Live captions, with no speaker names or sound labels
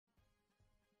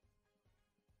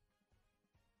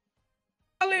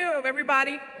Hello,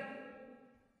 everybody.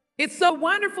 It's so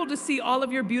wonderful to see all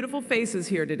of your beautiful faces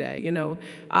here today.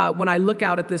 When I look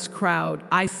out at this crowd,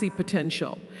 I see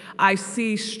potential. I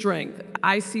see strength.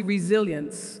 I see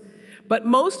resilience. But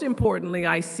most importantly,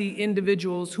 I see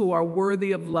individuals who are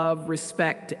worthy of love,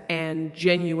 respect, and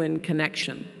genuine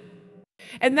connection.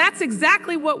 And that's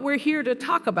exactly what we're here to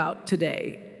talk about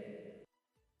today.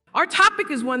 Our topic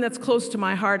is one that's close to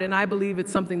my heart, and I believe it's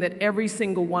something that every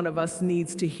single one of us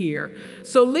needs to hear.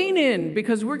 So lean in,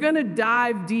 because we're going to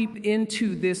dive deep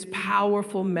into this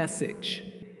powerful message.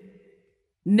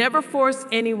 Never force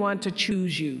anyone to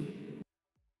choose you.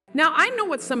 Now, I know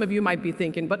what some of you might be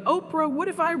thinking, but Oprah, what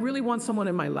if I really want someone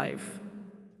in my life?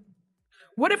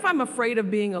 What if I'm afraid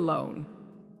of being alone?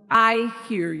 I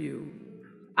hear you.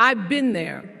 I've been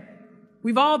there.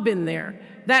 We've all been there.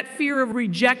 That fear of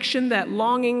rejection, that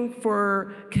longing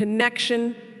for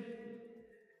connection,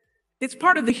 it's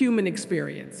part of the human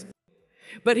experience.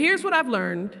 But here's what I've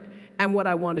learned and what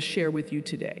I want to share with you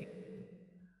today.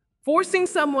 Forcing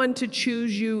someone to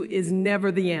choose you is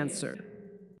never the answer.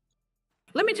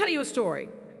 Let me tell you a story.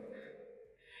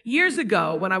 Years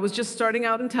ago, when I was just starting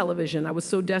out in television, I was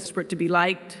so desperate to be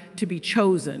liked, to be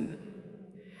chosen.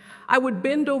 I would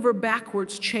bend over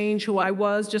backwards, change who I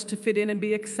was just to fit in and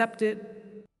be accepted.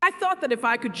 I thought that if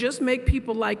I could just make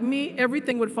people like me,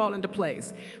 everything would fall into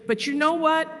place. But you know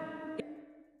what?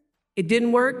 It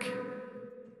didn't work.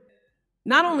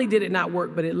 Not only did it not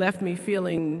work, but it left me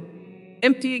feeling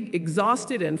empty,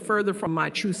 exhausted, and further from my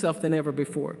true self than ever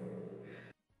before.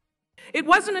 It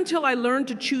wasn't until I learned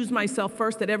to choose myself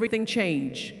first that everything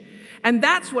changed. And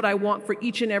that's what I want for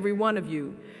each and every one of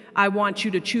you. I want you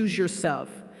to choose yourself.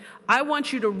 I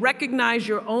want you to recognize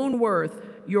your own worth,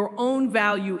 your own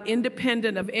value,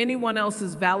 independent of anyone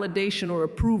else's validation or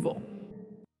approval.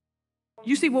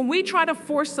 You see, when we try to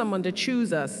force someone to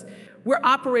choose us, we're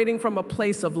operating from a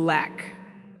place of lack.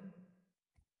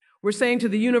 We're saying to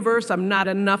the universe, I'm not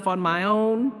enough on my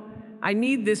own. I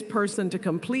need this person to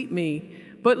complete me.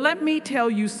 But let me tell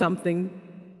you something.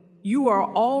 You are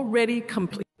already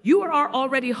complete. You are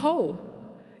already whole.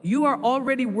 You are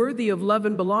already worthy of love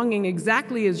and belonging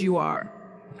exactly as you are.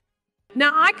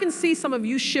 Now, I can see some of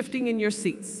you shifting in your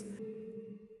seats.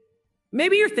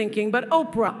 Maybe you're thinking, but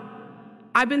Oprah,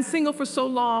 I've been single for so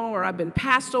long, or I've been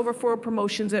passed over for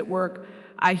promotions at work.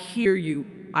 I hear you.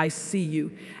 I see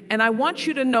you. And I want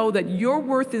you to know that your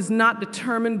worth is not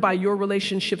determined by your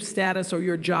relationship status or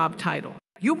your job title.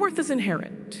 Your worth is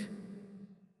inherent.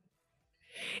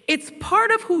 It's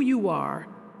part of who you are,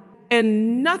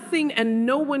 and nothing and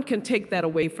no one can take that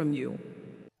away from you.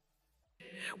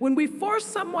 When we force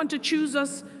someone to choose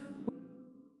us,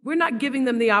 we're not giving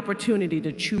them the opportunity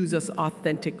to choose us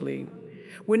authentically.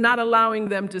 We're not allowing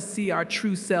them to see our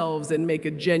true selves and make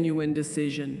a genuine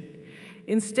decision.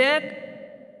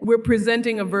 Instead, we're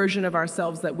presenting a version of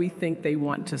ourselves that we think they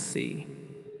want to see.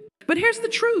 But here's the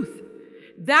truth.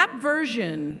 That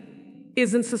version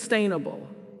isn't sustainable.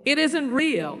 It isn't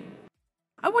real.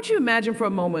 I want you to imagine for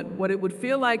a moment what it would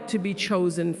feel like to be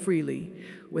chosen freely,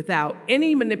 without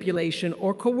any manipulation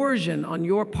or coercion on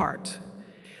your part.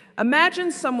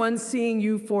 Imagine someone seeing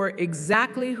you for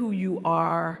exactly who you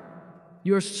are,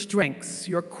 your strengths,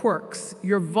 your quirks,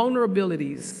 your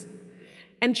vulnerabilities,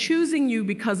 and choosing you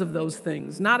because of those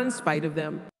things, not in spite of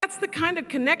them. That's the kind of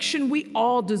connection we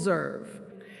all deserve.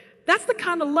 That's the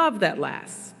kind of love that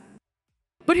lasts.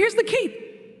 But here's the key.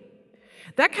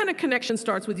 That kind of connection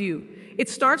starts with you. It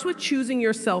starts with choosing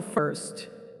yourself first.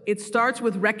 It starts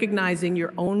with recognizing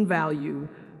your own value,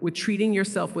 with treating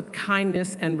yourself with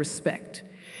kindness and respect.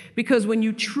 Because when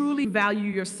you truly value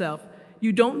yourself,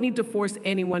 you don't need to force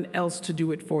anyone else to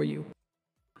do it for you.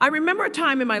 I remember a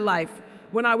time in my life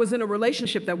when I was in a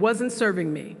relationship that wasn't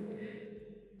serving me.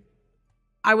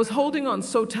 I was holding on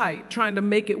so tight, trying to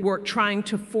make it work, trying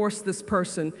to force this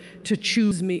person to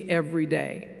choose me every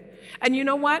day. And you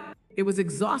know what? It was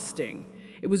exhausting.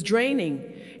 It was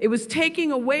draining. It was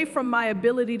taking away from my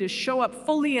ability to show up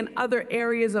fully in other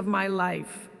areas of my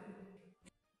life.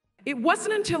 It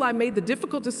wasn't until I made the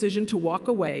difficult decision to walk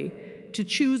away, to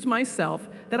choose myself,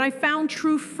 that I found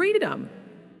true freedom.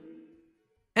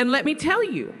 And let me tell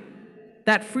you,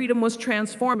 that freedom was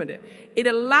transformative. It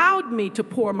allowed me to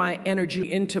pour my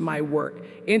energy into my work,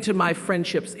 into my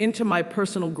friendships, into my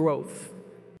personal growth.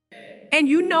 And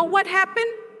you know what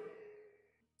happened?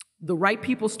 The right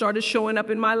people started showing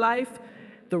up in my life.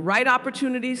 The right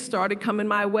opportunities started coming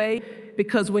my way.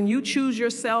 Because when you choose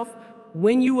yourself,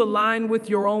 when you align with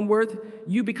your own worth,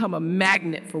 you become a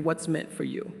magnet for what's meant for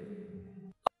you.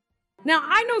 Now,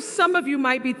 I know some of you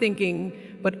might be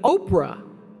thinking, but Oprah,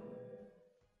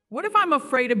 what if I'm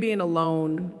afraid of being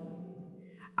alone?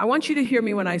 I want you to hear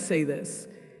me when I say this.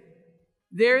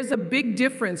 There's a big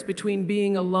difference between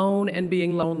being alone and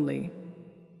being lonely.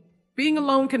 Being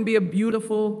alone can be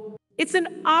it's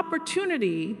an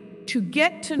opportunity to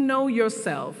get to know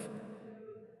yourself,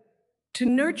 to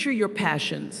nurture your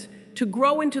passions, to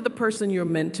grow into the person you're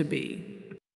meant to be.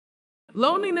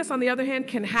 Loneliness, on the other hand,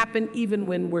 can happen even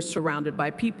when we're surrounded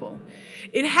by people.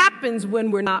 It happens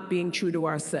when we're not being true to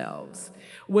ourselves,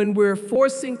 when we're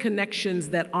forcing connections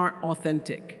that aren't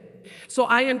authentic. So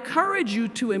I encourage you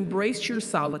to embrace your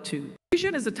solitude.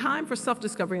 Vision is a time for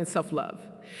self-discovery and self-love.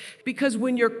 Because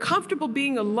when you're comfortable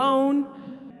being alone,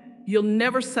 you'll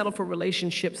never settle for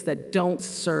relationships that don't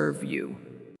serve you.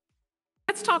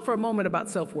 Let's talk for a moment about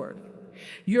self-worth.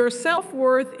 Your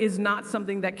self-worth is not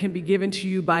something that can be given to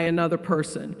you by another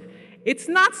person. It's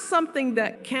not something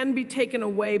that can be taken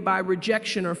away by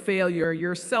rejection or failure.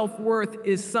 Your self-worth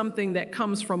is something that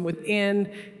comes from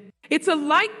within. It's a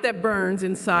light that burns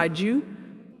inside you,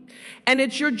 and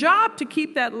it's your job to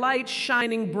keep that light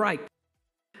shining bright.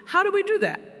 How do we do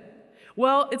that?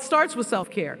 Well, it starts with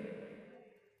self-care.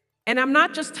 And I'm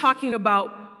not just talking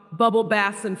about bubble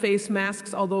baths and face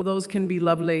masks, although those can be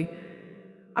lovely.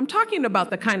 I'm talking about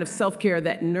the kind of self-care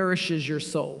that nourishes your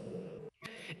soul.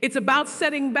 It's about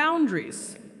setting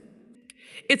boundaries.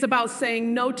 It's about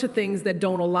saying no to things that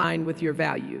don't align with your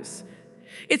values.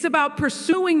 It's about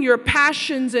pursuing your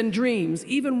passions and dreams,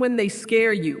 even when they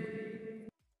scare you.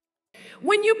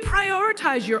 When you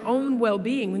prioritize your own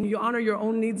well-being, when you honor your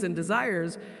own needs and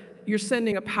desires, you're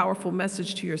sending a powerful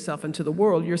message to yourself and to the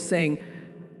world. You're saying,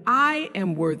 I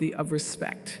am worthy of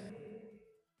respect.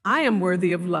 I am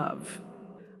worthy of love.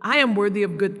 I am worthy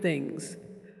of good things.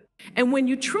 And when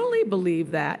you truly believe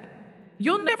that,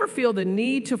 you'll never feel the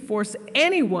need to force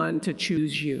anyone to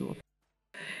choose you.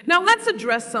 Now, let's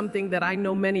address something that I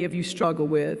know many of you struggle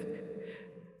with: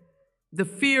 the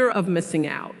fear of missing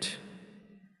out.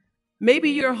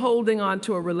 Maybe you're holding on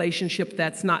to a relationship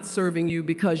that's not serving you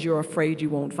because you're afraid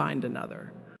you won't find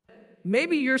another.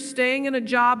 Maybe you're staying in a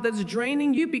job that's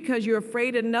draining you because you're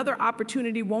afraid another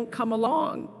opportunity won't come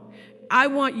along. I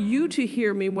want you to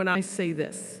hear me when I say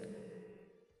this.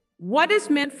 What is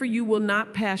meant for you will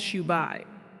not pass you by.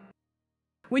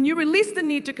 When you release the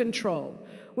need to control,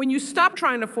 when you stop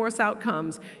trying to force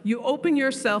outcomes, you open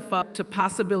yourself up to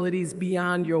possibilities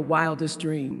beyond your wildest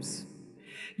dreams.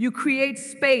 You create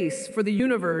space for the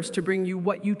universe to bring you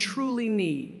what you truly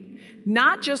need,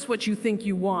 not just what you think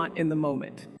you want in the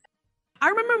moment. I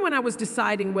remember when I was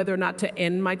deciding whether or not to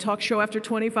end my talk show after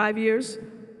 25 years.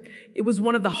 It was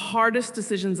one of the hardest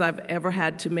decisions I've ever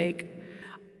had to make.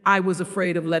 I was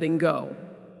afraid of letting go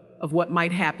of what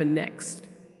might happen next.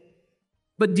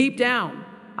 But deep down,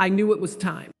 I knew it was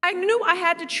time. I knew I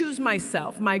had to choose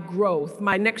myself, my growth,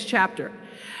 my next chapter.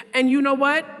 And you know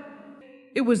what?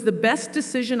 It was the best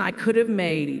decision I could have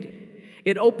made.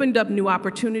 It opened up new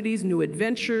opportunities, new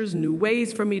adventures, new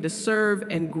ways for me to serve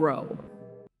and grow.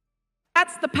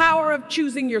 That's the power of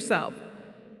choosing yourself,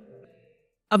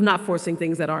 of not forcing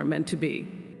things that aren't meant to be.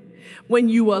 When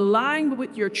you align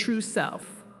with your true self,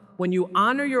 when you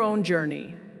honor your own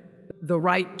journey, the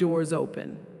right doors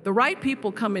open. The right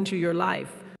people come into your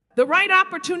life. The right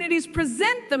opportunities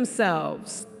present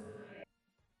themselves.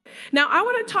 Now, I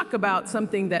want to talk about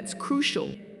something that's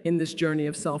crucial in this journey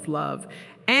of self-love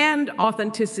and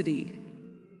authenticity: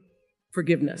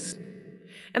 forgiveness.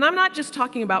 And I'm not just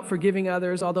talking about forgiving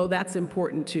others, although that's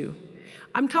important too.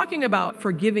 I'm talking about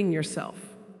forgiving yourself.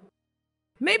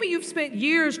 Maybe you've spent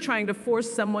years trying to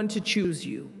force someone to choose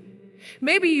you.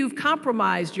 Maybe you've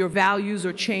compromised your values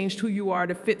or changed who you are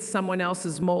to fit someone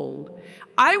else's mold.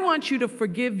 I want you to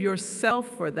forgive yourself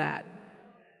for that.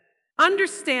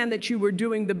 Understand that you were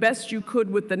doing the best you could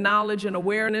with the knowledge and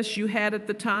awareness you had at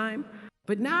the time,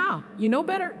 but now you know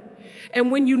better.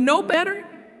 And when you know better,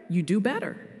 you do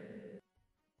better.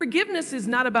 Forgiveness is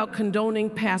not about condoning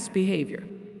past behavior.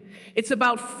 It's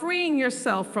about freeing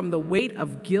yourself from the weight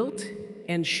of guilt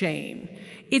and shame.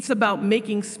 It's about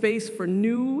making space for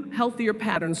new, healthier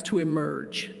patterns to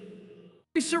emerge.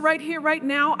 So right here, right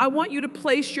now, I want you to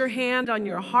place your hand on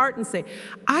your heart and say,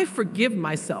 I forgive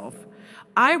myself.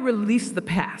 I release the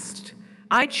past.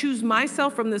 I choose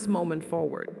myself from this moment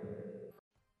forward.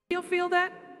 You'll feel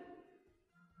that?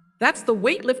 That's the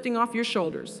weight lifting off your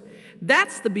shoulders.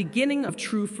 That's the beginning of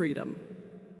true freedom.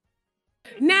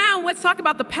 Now, let's talk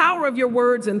about the power of your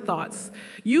words and thoughts.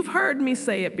 You've heard me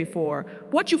say it before.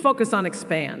 What you focus on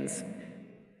expands.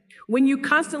 When you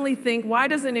constantly think, why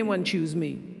doesn't anyone choose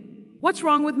me? What's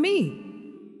wrong with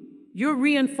me? You're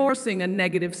reinforcing a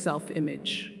negative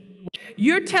self-image.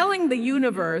 You're telling the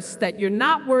universe that you're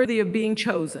not worthy of being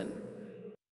chosen.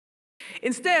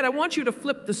 Instead, I want you to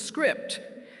flip the script.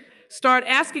 Start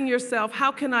asking yourself,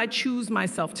 how can I choose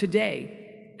myself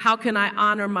today? How can I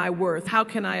honor my worth? How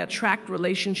can I attract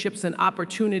relationships and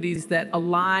opportunities that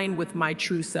align with my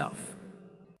true self?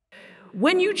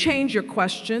 When you change your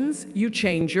questions, you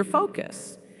change your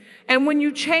focus. And when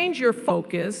you change your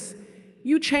focus,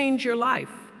 you change your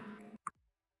life.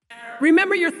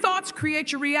 Remember, your thoughts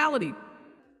create your reality.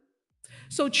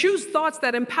 So choose thoughts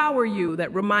that empower you,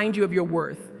 that remind you of your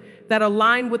worth, that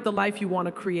align with the life you want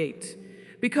to create.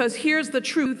 Because here's the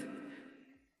truth,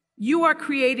 you are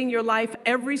creating your life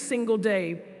every single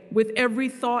day with every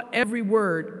thought, every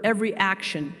word, every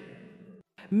action.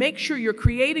 Make sure you're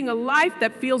creating a life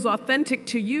that feels authentic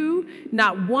to you,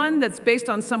 not one that's based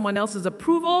on someone else's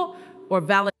approval or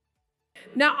validation.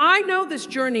 Now, I know this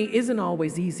journey isn't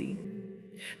always easy.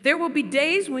 There will be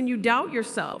days when you doubt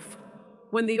yourself,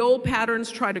 when the old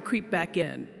patterns try to creep back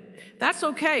in. That's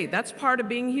okay, that's part of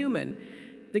being human.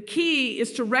 The key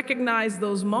is to recognize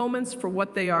those moments for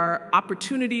what they are,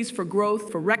 opportunities for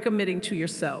growth, for recommitting to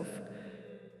yourself.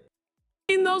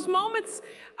 In those moments,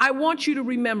 I want you to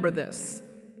remember this.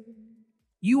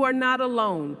 You are not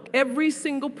alone. Every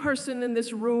single person in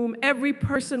this room, every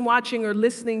person watching or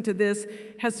listening to this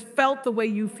has felt the way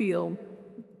you feel.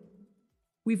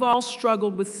 We've all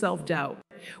struggled with self-doubt.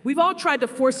 We've all tried to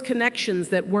force connections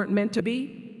that weren't meant to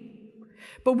be.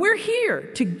 But we're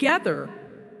here together,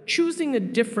 choosing a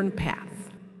different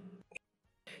path.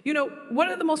 You know, one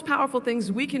of the most powerful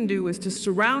things we can do is to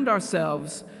surround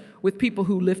ourselves with people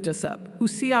who lift us up, who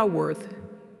see our worth,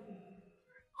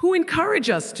 who encourage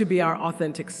us to be our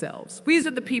authentic selves. These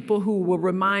are the people who will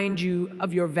remind you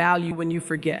of your value when you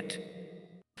forget.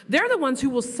 They're the ones who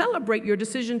will celebrate your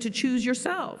decision to choose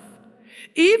yourself,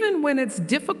 even when it's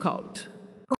difficult.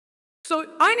 So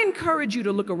I'd encourage you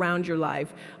to look around your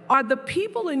life. Are the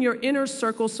people in your inner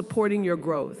circle supporting your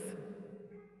growth?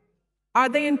 Are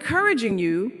they encouraging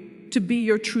you to be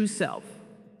your true self?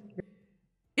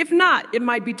 If not, it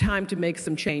might be time to make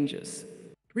some changes.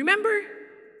 Remember,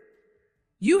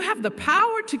 you have the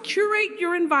power to curate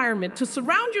your environment, to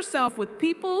surround yourself with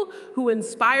people who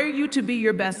inspire you to be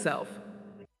your best self.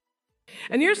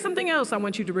 And here's something else I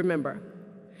want you to remember.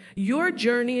 Your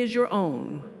journey is your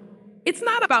own. It's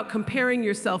not about comparing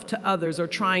yourself to others or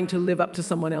trying to live up to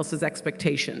someone else's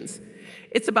expectations.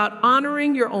 It's about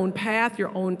honoring your own path, your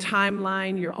own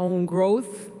timeline, your own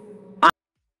growth.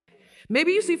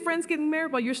 Maybe you see friends getting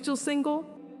married while you're still single.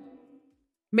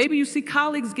 Maybe you see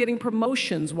colleagues getting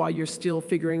promotions while you're still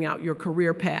figuring out your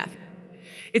career path.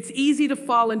 It's easy to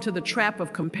fall into the trap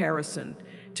of comparison,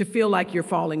 to feel like you're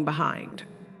falling behind.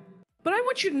 But I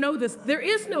want you to know this, there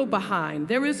is no behind,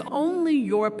 there is only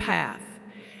your path.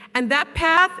 And that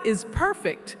path is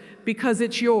perfect because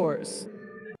it's yours.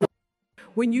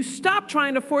 When you stop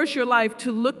trying to force your life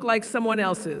to look like someone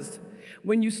else's,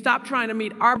 when you stop trying to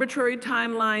meet arbitrary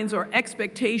timelines or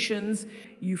expectations,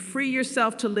 you free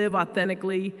yourself to live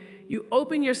authentically. You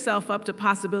open yourself up to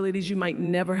possibilities you might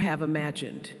never have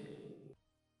imagined.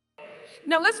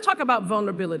 Now let's talk about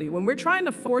vulnerability. When we're trying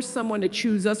to force someone to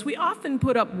choose us, we often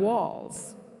put up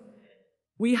walls.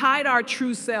 We hide our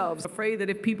true selves, afraid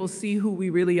that if people see who we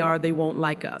really are, they won't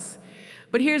like us.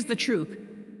 But here's the truth.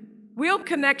 Real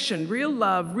connection, real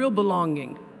love, real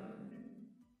belonging.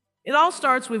 It all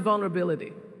starts with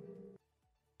vulnerability.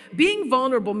 Being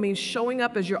vulnerable means showing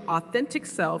up as your authentic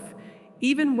self,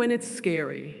 even when it's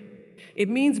scary. It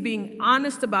means being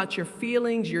honest about your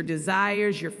feelings, your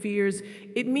desires, your fears.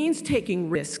 It means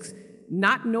taking risks,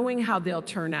 not knowing how they'll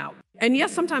turn out. And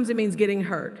yes, sometimes it means getting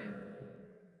hurt.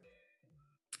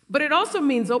 But it also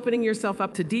means opening yourself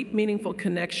up to deep, meaningful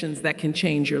connections that can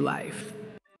change your life.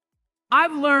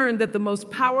 I've learned that the most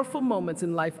powerful moments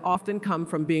in life often come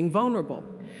from being vulnerable.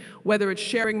 Whether it's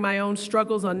sharing my own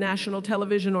struggles on national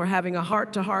television or having a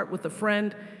heart-to-heart with a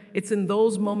friend, it's in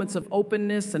those moments of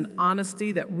openness and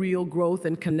honesty that real growth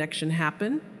and connection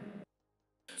happen.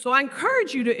 So I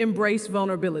encourage you to embrace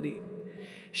vulnerability.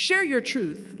 Share your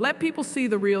truth. Let people see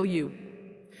the real you.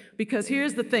 Because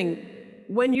here's the thing,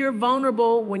 when you're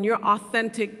vulnerable, when you're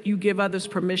authentic, you give others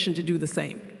permission to do the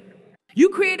same. You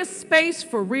create a space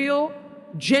for real,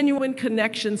 genuine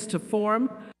connections to form.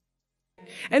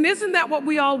 And isn't that what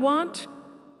we all want?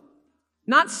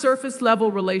 Not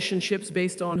surface-level relationships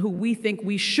based on who we think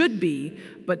we should be,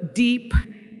 but deep,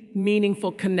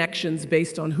 meaningful connections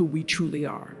based on who we truly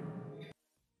are.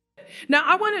 Now,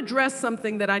 I want to address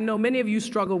something that I know many of you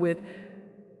struggle with,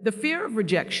 the fear of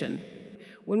rejection.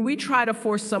 When we try to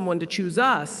force someone to choose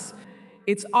us,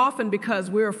 it's often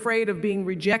because we're afraid of being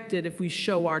rejected if we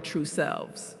show our true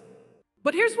selves.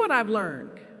 But here's what I've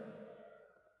learned.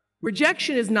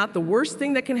 Rejection is not the worst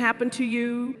thing that can happen to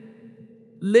you.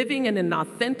 Living in an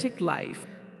authentic life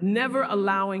never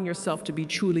allowing yourself to be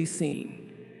truly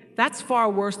seen. That's far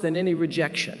worse than any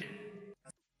rejection.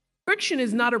 Friction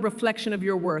is not a reflection of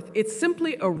your worth, it's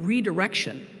simply a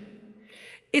redirection.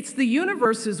 It's the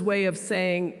universe's way of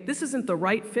saying, this isn't the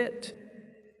right fit.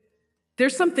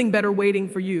 There's something better waiting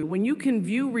for you. When you can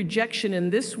view rejection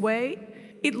in this way,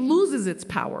 it loses its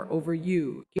power over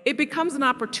you. It becomes an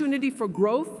opportunity for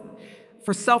growth,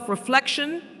 for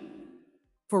self-reflection,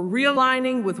 for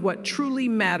realigning with what truly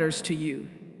matters to you.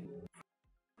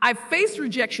 I've faced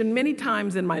rejection many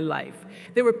times in my life.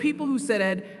 There were people who said,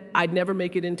 Ed, I'd never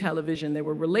make it in television. There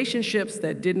were relationships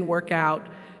that didn't work out.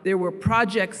 There were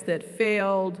projects that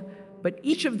failed. But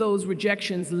each of those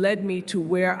rejections led me to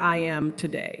where I am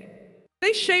today.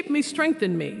 They shaped me,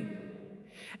 strengthened me,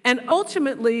 and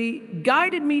ultimately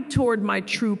guided me toward my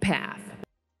true path.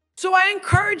 So I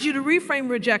encourage you to reframe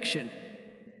rejection.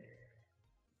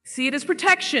 See it as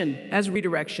protection, as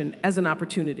redirection, as an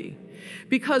opportunity.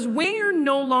 Because when you're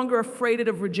no longer afraid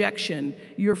of rejection,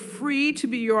 you're free to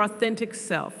be your authentic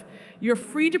self. You're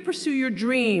free to pursue your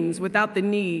dreams without the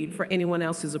need for anyone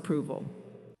else's approval.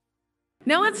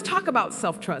 Now let's talk about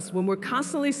self-trust. When we're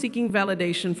constantly seeking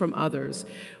validation from others,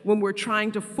 when we're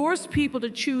trying to force people to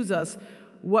choose us,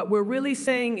 what we're really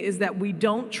saying is that we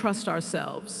don't trust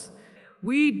ourselves.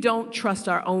 We don't trust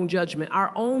our own judgment,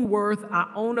 our own worth, our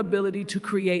own ability to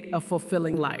create a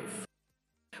fulfilling life.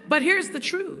 But here's the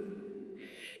truth.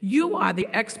 You are the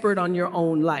expert on your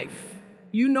own life.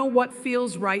 You know what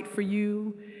feels right for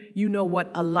you. You know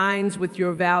what aligns with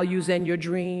your values and your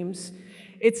dreams.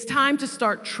 It's time to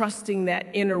start trusting that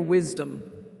inner wisdom.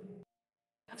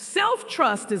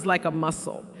 Self-trust is like a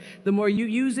muscle. The more you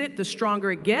use it, the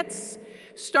stronger it gets.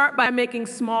 Start by making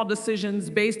small decisions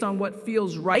based on what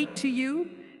feels right to you,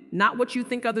 not what you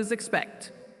think others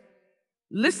expect.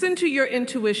 Listen to your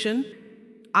intuition,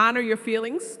 honor your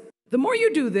feelings. The more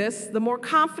you do this, the more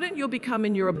confident you'll become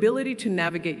in your ability to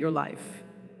navigate your life.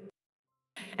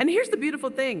 And here's the beautiful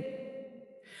thing.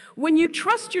 When you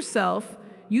trust yourself,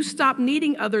 you stop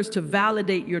needing others to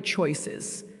validate your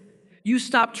choices. You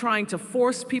stop trying to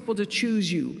force people to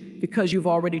choose you because you've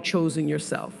already chosen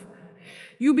yourself.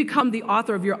 You become the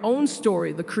author of your own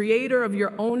story, the creator of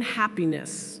your own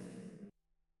happiness.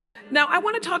 Now, I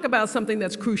want to talk about something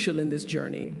that's crucial in this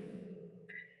journey.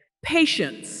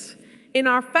 Patience. In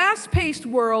our fast-paced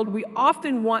world, we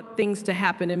often want things to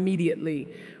happen immediately.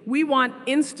 We want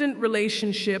instant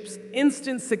relationships,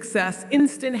 instant success,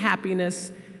 instant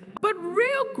happiness. But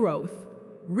real growth,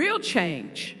 real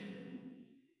change,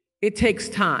 it takes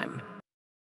time.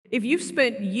 If you've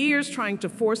spent years trying to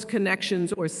force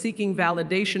connections or seeking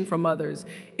validation from others,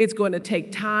 it's going to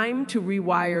take time to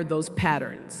rewire those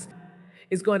patterns.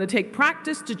 It's going to take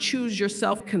practice to choose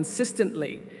yourself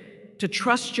consistently, to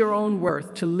trust your own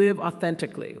worth, to live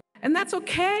authentically. And that's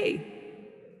okay.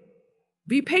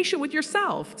 Be patient with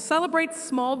yourself. Celebrate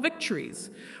small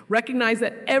victories. Recognize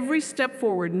that every step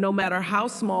forward, no matter how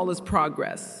small, is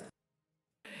progress.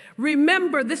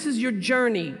 Remember, this is your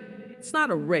journey. It's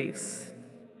not a race.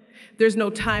 There's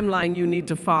no timeline you need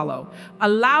to follow.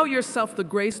 Allow yourself the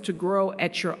grace to grow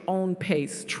at your own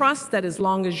pace. Trust that as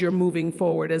long as you're moving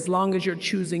forward, as long as you're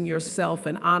choosing yourself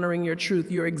and honoring your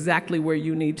truth, you're exactly where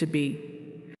you need to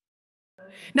be.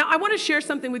 Now, I want to share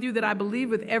something with you that I believe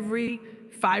with every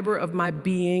fiber of my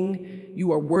being.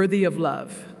 You are worthy of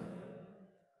love.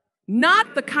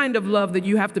 Not the kind of love that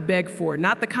you have to beg for,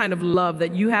 not the kind of love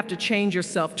that you have to change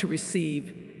yourself to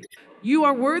receive. You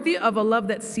are worthy of a love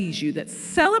that sees you, that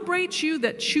celebrates you,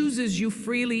 that chooses you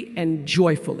freely and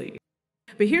joyfully.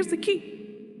 But here's the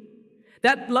key.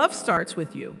 That love starts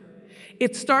with you.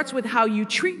 It starts with how you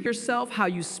treat yourself, how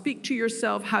you speak to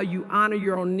yourself, how you honor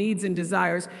your own needs and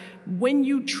desires. When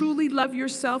you truly love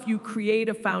yourself, you create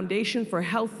a foundation for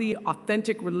healthy,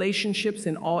 authentic relationships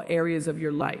in all areas of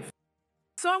your life.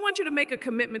 So I want you to make a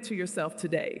commitment to yourself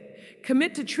today.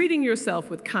 Commit to treating yourself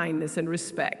with kindness and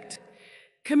respect.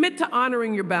 Commit to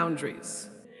honoring your boundaries.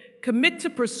 Commit to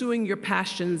pursuing your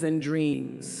passions and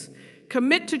dreams.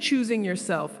 Commit to choosing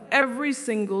yourself every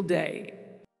single day.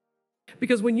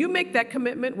 Because when you make that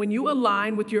commitment, when you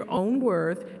align with your own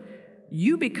worth,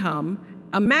 you become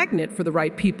a magnet for the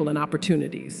right people and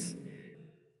opportunities.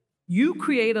 You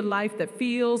create a life that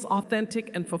feels authentic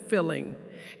and fulfilling.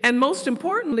 And most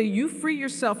importantly, you free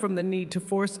yourself from the need to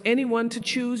force anyone to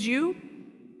choose you.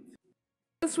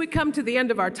 As we come to the end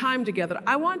of our time together,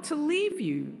 I want to leave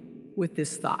you with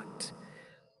this thought.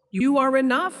 You are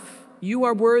enough. You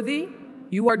are worthy.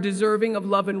 You are deserving of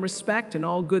love and respect and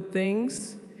all good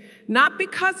things. Not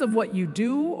because of what you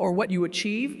do or what you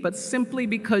achieve, but simply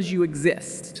because you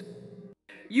exist.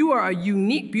 You are a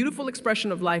unique, beautiful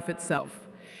expression of life itself.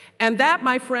 And that,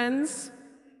 my friends,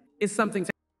 is something.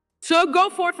 So go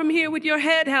forth from here with your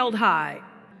head held high.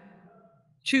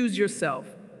 Choose yourself.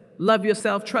 Love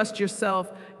yourself. Trust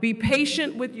yourself. Be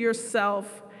patient with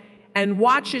yourself. And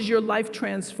watch as your life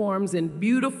transforms in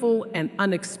beautiful and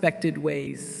unexpected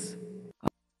ways.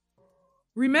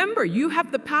 Remember, you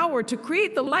have the power to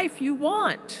create the life you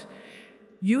want.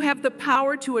 You have the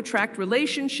power to attract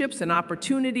relationships and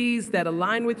opportunities that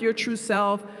align with your true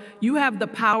self. You have the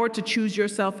power to choose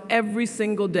yourself every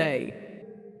single day.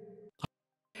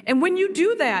 And when you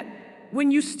do that,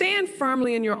 when you stand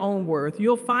firmly in your own worth,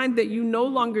 you'll find that you no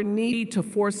longer need to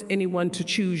force anyone to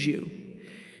choose you.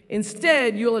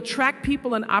 Instead, you'll attract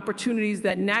people and opportunities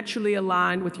that naturally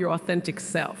align with your authentic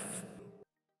self.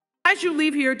 As you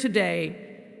leave here today,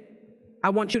 I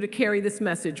want you to carry this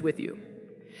message with you.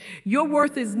 Your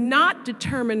worth is not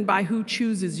determined by who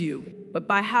chooses you, but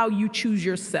by how you choose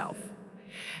yourself.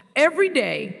 Every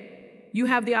day, you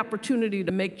have the opportunity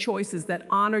to make choices that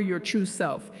honor your true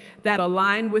self, that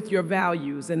align with your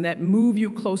values, and that move you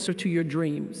closer to your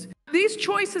dreams. These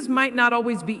choices might not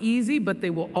always be easy, but they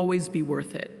will always be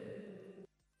worth it.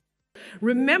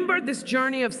 Remember, this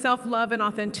journey of self-love and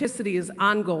authenticity is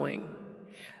ongoing.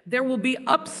 There will be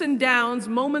ups and downs,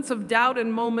 moments of doubt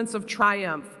and moments of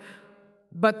triumph.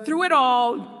 But through it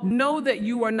all, know that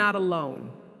you are not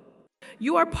alone.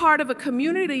 You are part of a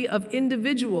community of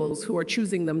individuals who are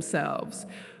choosing themselves,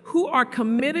 who are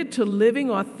committed to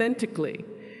living authentically,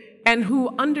 and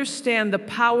who understand the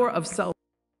power of self.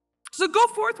 So go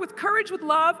forth with courage, with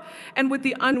love, and with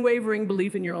the unwavering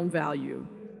belief in your own value.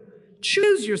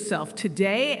 Choose yourself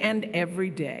today and every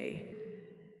day.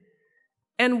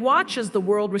 And watch as the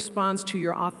world responds to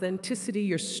your authenticity,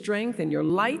 your strength, and your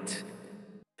light.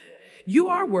 You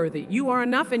are worthy, you are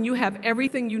enough, and you have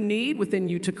everything you need within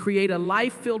you to create a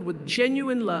life filled with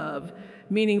genuine love,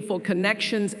 meaningful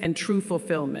connections, and true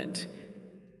fulfillment.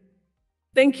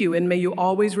 Thank you, and may you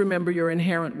always remember your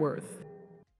inherent worth.